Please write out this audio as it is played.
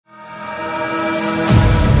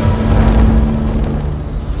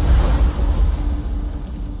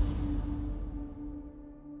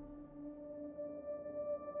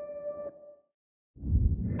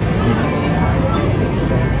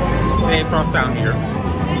Crosstown here.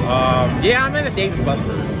 Yeah, I'm in the Dave &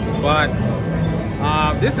 Buster's, but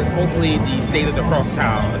this is mostly the State of the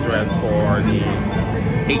Crosstown address for the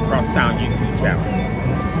Hate Crosstown YouTube channel.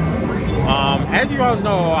 As you all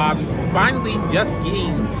know, I'm finally just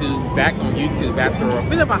getting back on YouTube after a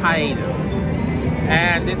bit of a hiatus.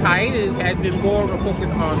 And this hiatus has been more of a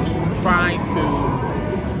focus on trying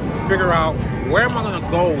to figure out where am I going to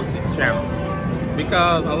go with this channel.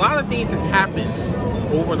 Because a lot of things have happened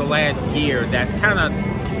over the last year that's kind of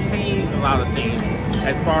changed a lot of things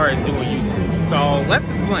as far as doing YouTube. So let's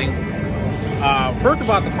explain. First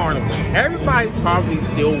about the carnival. Everybody's probably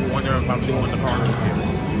still wondering if I'm doing the carnival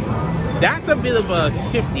series. That's a bit of a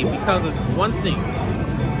shifty because of one thing.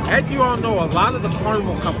 As you all know, a lot of the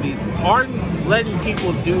carnival companies aren't letting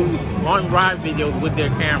people do on-ride videos with their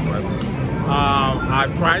cameras.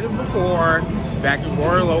 I've tried it before, back in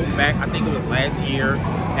Royal Oak, I think it was last year,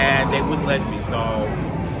 and they wouldn't let me. So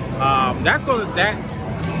that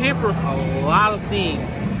hampers a lot of things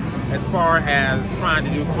as far as trying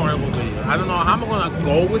to do carnival videos. I don't know how I'm going to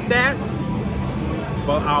go with that,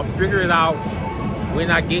 but I'll figure it out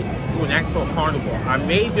when I get to an actual carnival. I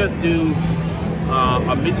may just do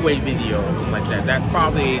a midway video or something like that. That's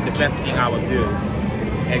probably the best thing I would do,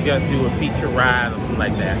 and just do a feature ride or something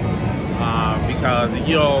like that. Because,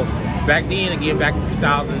 you know, back then, again, back in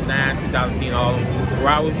 2009, 2010, where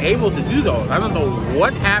I was able to do those. I don't know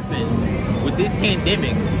what happened with this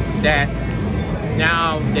pandemic that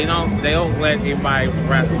now they don't let everybody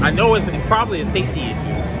ride. I know it's probably a safety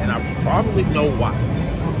issue, and I probably know why.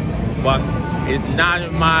 But it's not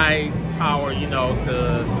in my power, you know,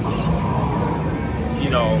 to, you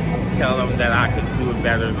know, tell them that I could do it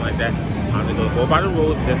better and like that. I'm just gonna go by the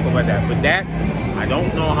rules, just go by that. But that, I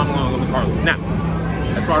don't know how I'm gonna go to the carnival. Now,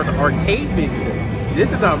 as far as the arcade video, this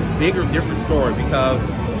is a bigger, different story because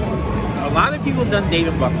a lot of people have done Dave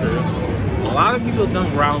 & Buster's, a lot of people have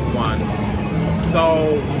done round one.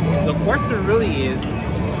 So the question really is,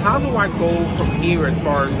 how do I go from here as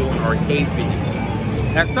far as doing arcade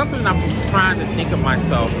videos? That's something I'm trying to think of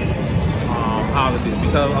myself how to do,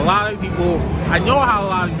 because a lot of people, I know how a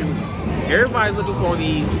lot of people, everybody's looking for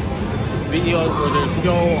these videos where they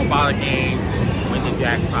show about a game, win the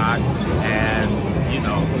jackpot, and you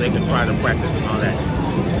know, so they can try to practice and all that.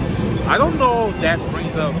 I don't know if that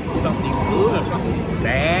brings up something good or something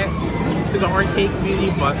bad to the arcade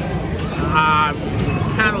community, but I'm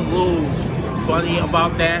kind of a little funny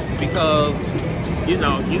about that because, you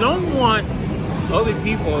know, you don't want other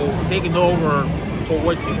people taking over for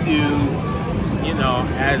what you do, you know,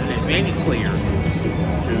 as an advantage player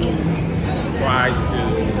to try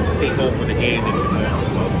to take over the game that you're doing.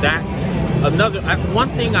 So that's one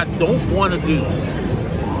thing I don't want to do,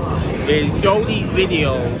 is show these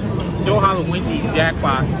videos, show how to win these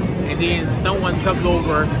jackpots, and then someone comes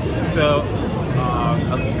over to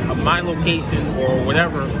my location or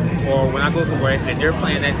whatever, or when I go somewhere and they're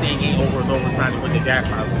playing that same game over and over trying to win the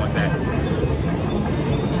jackpot or something like that.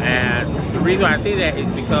 And the reason I say that is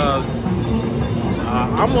because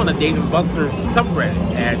I'm on a Dave & Buster's subreddit,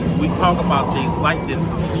 and we talk about things like this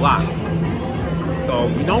a lot. So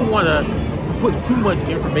we don't want to put too much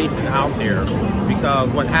information out there, because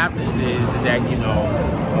what happens is that, you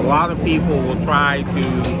know, a lot of people will try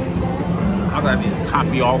to, how can I say,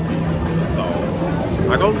 copy off it. So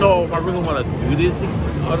I don't know if I really want to do this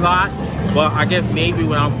a lot, but I guess maybe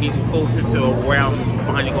when I'm getting closer to where I'm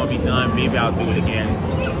finally going to be done, maybe I'll do it again.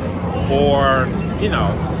 Or, you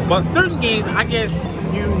know, but certain games, I guess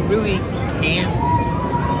you really can't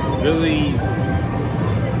really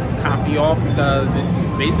copy off, because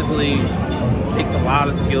it's basically takes a lot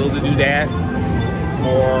of skill to do that,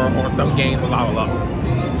 or on some games a lot of luck.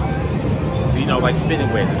 You know, like spin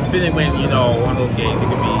and win. Spin and win, you know, one of those games, it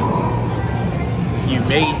could be,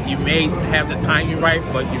 you may have the timing right,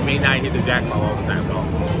 but you may not hit the jackpot all the time. So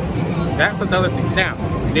that's another thing. Now,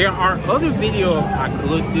 there are other videos I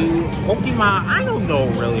could do. Pokemon, I don't know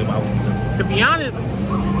really about them. To be honest,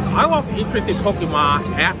 I lost interest in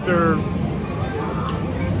Pokemon after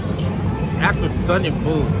Sun and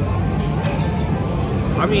Moon.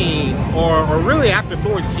 I mean, or really after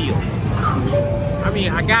Sword and Shield. I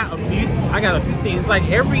mean, I got a few things. It's like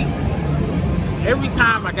every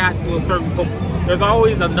time I got to a certain Pokemon, there's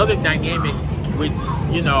always another dynamic which,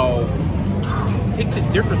 you know, takes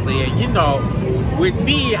it differently. And, you know, with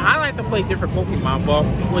me, I like to play different Pokemon, but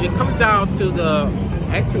when it comes down to the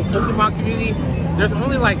actual Pokemon community, there's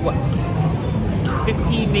only like, what,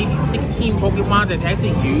 15, maybe 16 Pokemon that's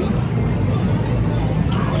actually used.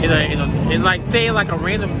 In like, say, like a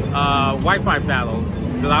random Wi-Fi battle,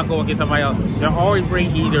 that I'll go against somebody else, they'll always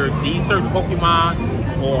bring either these certain Pokemon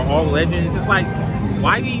or all legends. It's like,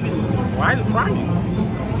 why do you even Why the Friday?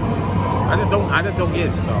 I just don't get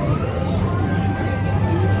it. So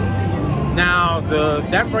now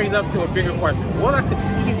that brings up to a bigger question. Will I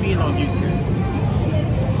continue being on YouTube?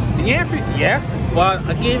 The answer is yes, but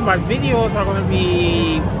again, my videos are going to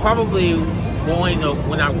be probably going to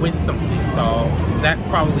when I win something. So that's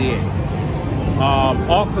probably it.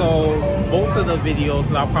 Also, most of the videos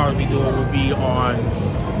that I'll probably be doing will be on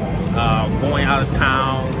going out of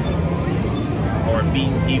town or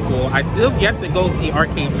meeting people. I still get to go see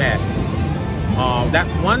Arcade Matt.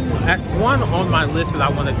 That's one on my list that I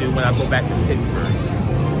want to do when I go back to Pittsburgh.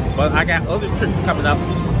 But I got other trips coming up: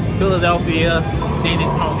 Philadelphia, San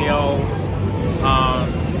Antonio,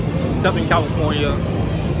 Southern California,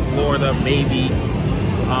 Florida, maybe,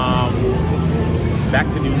 back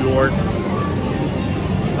to New York,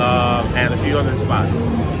 and a few other spots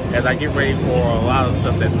as I get ready for a lot of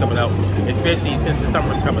stuff that's coming up, especially since the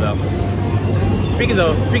summer's coming up. Speaking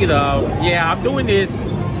of, yeah, I'm doing this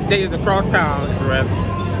State of the Crosstown address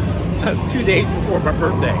 2 days before my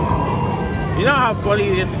birthday. You know how funny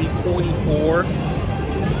it is to be 44?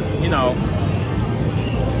 You know,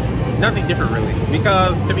 nothing different really.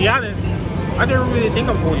 Because to be honest, I never really think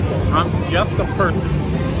I'm 44. I'm just a person.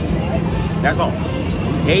 That's all.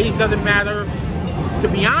 Age doesn't matter. To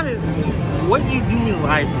be honest, what you do in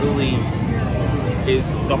life really is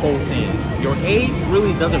the whole thing. Your age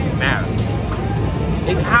really doesn't matter.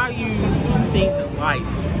 It's how you do things in life.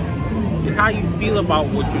 It's how you feel about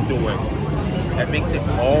what you're doing that makes it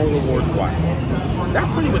all the worthwhile.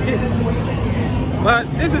 That's pretty much it. But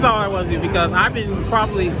this is all I want to do because I've been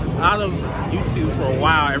probably out of YouTube for a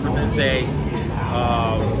while ever since they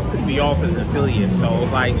took me off as an affiliate. So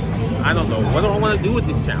like, I don't know, what do I want to do with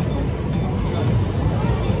this channel?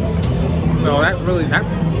 So that's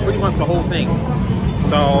pretty much the whole thing.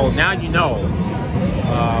 So now you know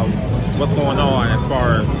what's going on as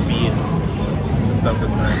far as me and stuff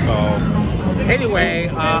that's going. So anyway,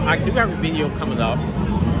 I do have a video coming up.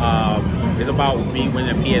 It's about me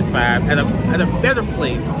winning a PS5 at a better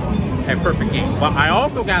place at Perfect Game. But I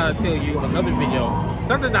also gotta tell you another video,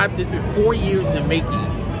 something that I've been 4 years in the making,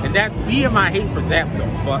 and that's me and my hate for Zapso.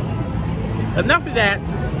 But enough of that.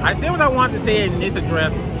 I said what I wanted to say in this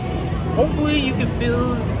address. Hopefully you can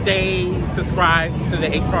still stay subscribed to the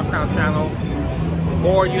Crosstown channel,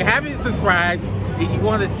 or you haven't subscribed and you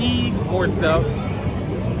want to see more stuff,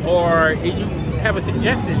 or if you have a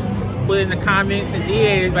suggestion, put it in the comments, and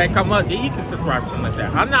then if I come up, then you can subscribe or something like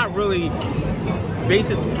that. I'm not really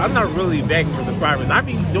begging for subscribers. I've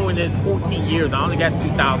been doing this 14 years. I only got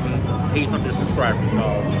 2,800 subscribers.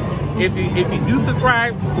 So if you do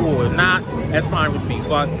subscribe, cool. If not, that's fine with me.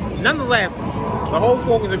 But nonetheless, the whole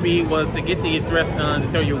focus of me was to get the address done,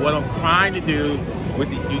 to tell you what I'm trying to do with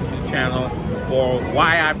this YouTube channel, or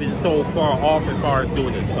why I've been so far off as far as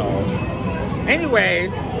doing it. So anyway,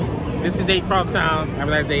 this is Crosstown. Have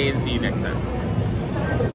a nice day and see you next time.